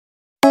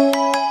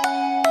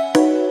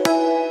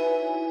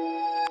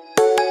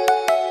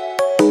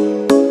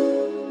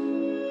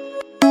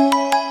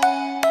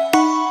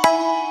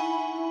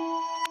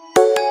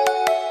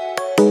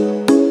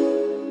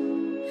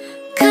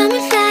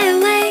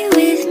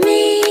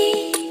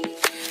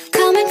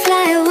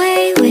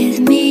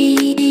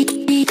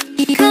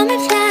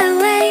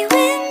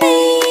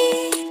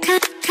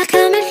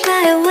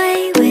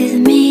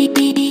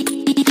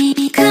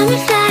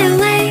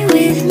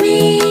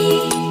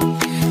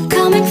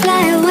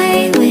fly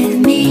away with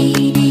me.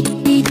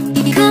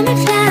 Come and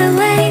fly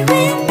away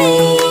with me.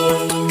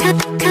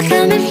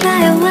 Come and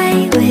fly away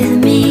with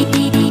me.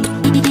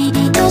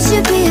 Don't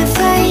you be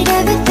afraid,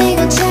 everything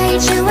will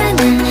change. You and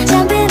I,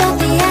 jumping off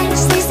the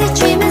edge. They say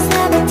dreamers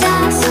never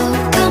die. So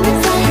come and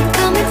fly,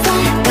 come and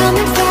fly, come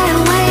and fly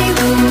away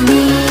with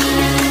me.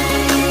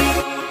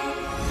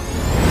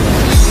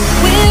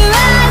 We're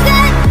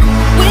rising,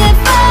 we're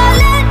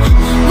falling,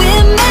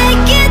 we're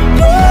making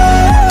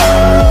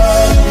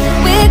moves.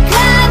 We're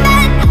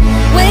climbing,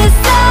 we're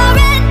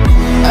soaring,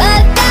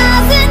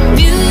 1,000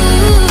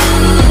 views.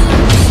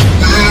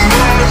 We're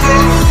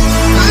rising,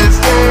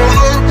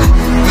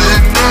 we're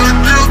falling,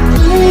 we're making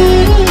moves.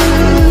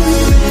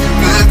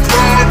 We're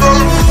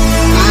climbing,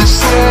 we're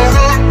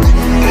soaring,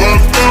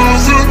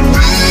 1,000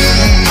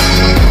 views.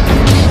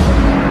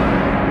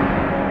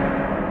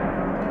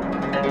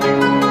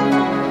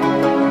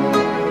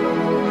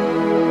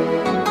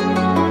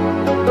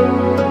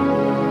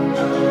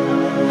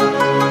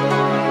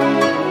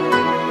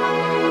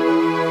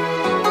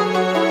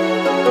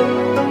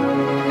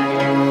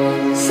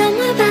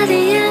 Somewhere by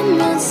the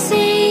emerald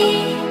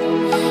sea,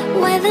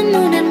 where the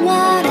moon and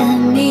water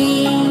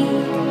meet.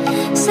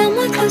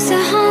 Somewhere close to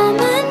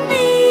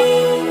harmony,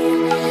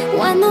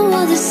 when the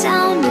world is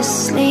sound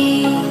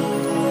asleep.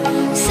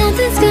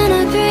 Something's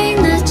gonna bring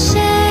the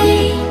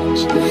change,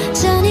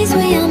 journeys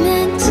we are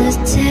meant to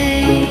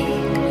take.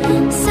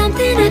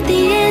 Something at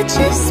the edge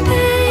of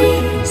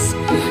space,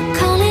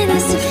 calling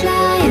us to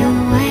fly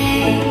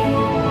away.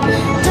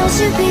 Don't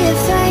you be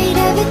afraid,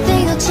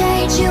 everything will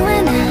change. You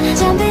and I,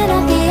 jumping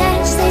off the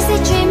edge. They say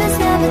dreamers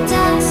never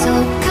die. So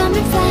come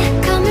and fly,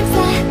 come and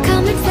fly,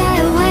 come and fly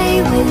away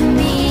with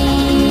me.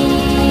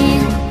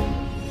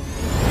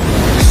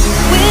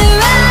 We're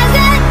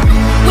rising,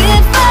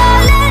 we're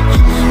falling,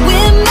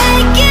 we're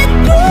making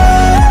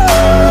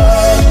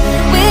moves.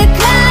 We're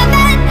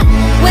climbing,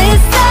 we're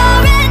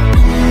soaring,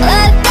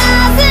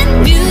 1,000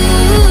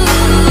 views.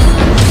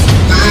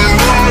 We're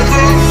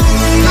rising,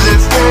 we're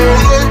falling, we're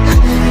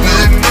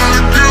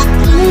making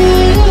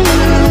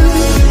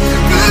moves.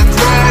 We're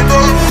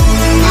climbing,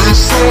 we're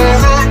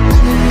soaring,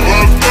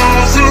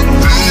 1,000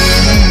 views.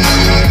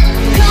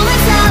 Come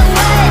and fly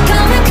away,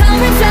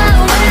 come and fly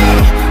away,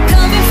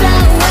 come and fly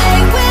away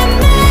with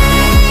me.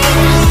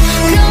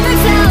 Come and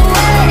fly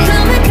away,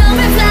 come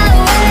and fly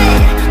away,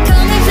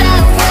 come and fly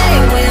away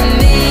with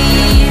me.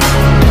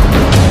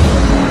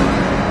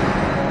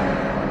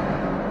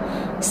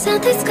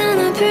 Something's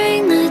gonna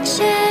bring the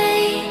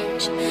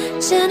change,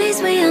 journeys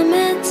we are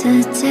meant to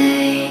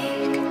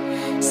take.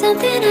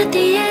 Something at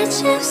the edge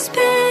of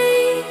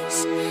space,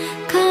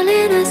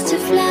 calling us to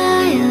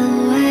fly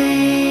away.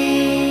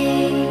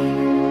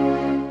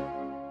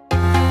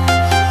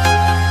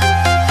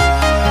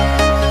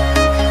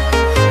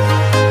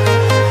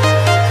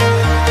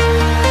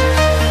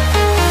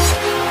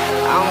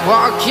 I'm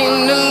walking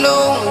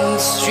alone, the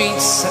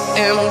streets are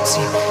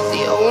empty.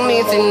 The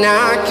only thing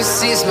I can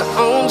see is my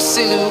own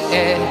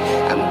silhouette.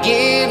 I'm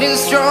getting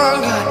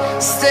stronger,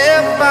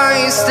 step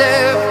by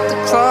step. The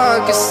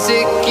clock is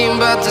ticking,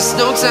 but there's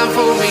no time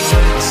for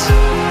regrets.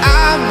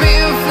 I've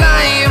been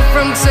flying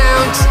from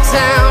town to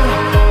town,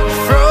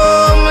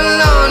 from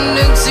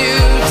London to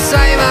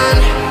Taiwan.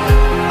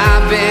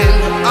 I've been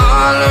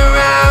all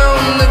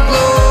around the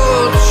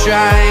globe,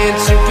 trying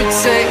to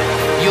protect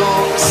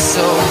your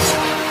soul.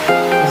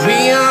 We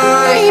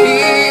are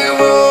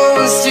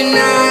heroes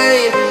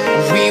tonight.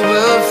 We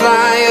will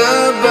fly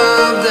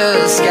above the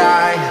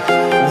sky.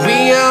 We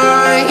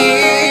are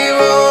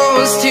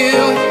heroes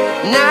tonight.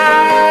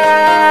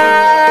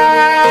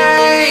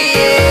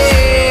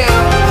 Yeah.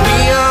 We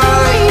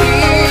are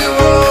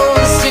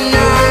heroes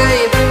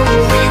tonight.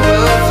 We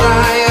will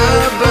fly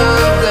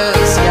above the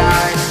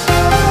sky.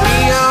 We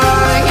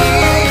are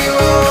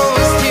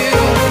heroes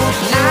tonight.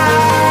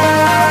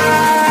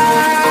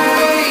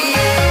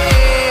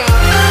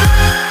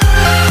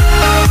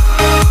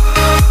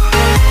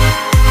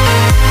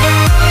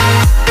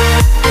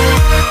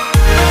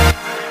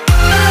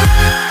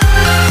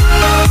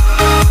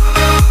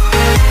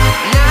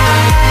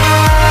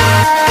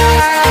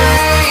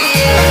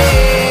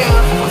 Yeah.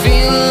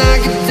 Feel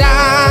like a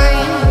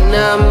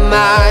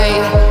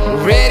dynamite,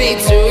 ready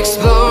to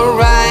explode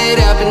right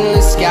up in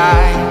the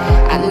sky.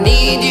 I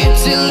need you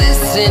to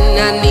listen,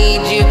 I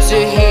need you to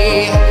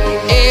hear,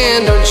 and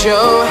don't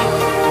show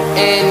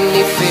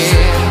any fear.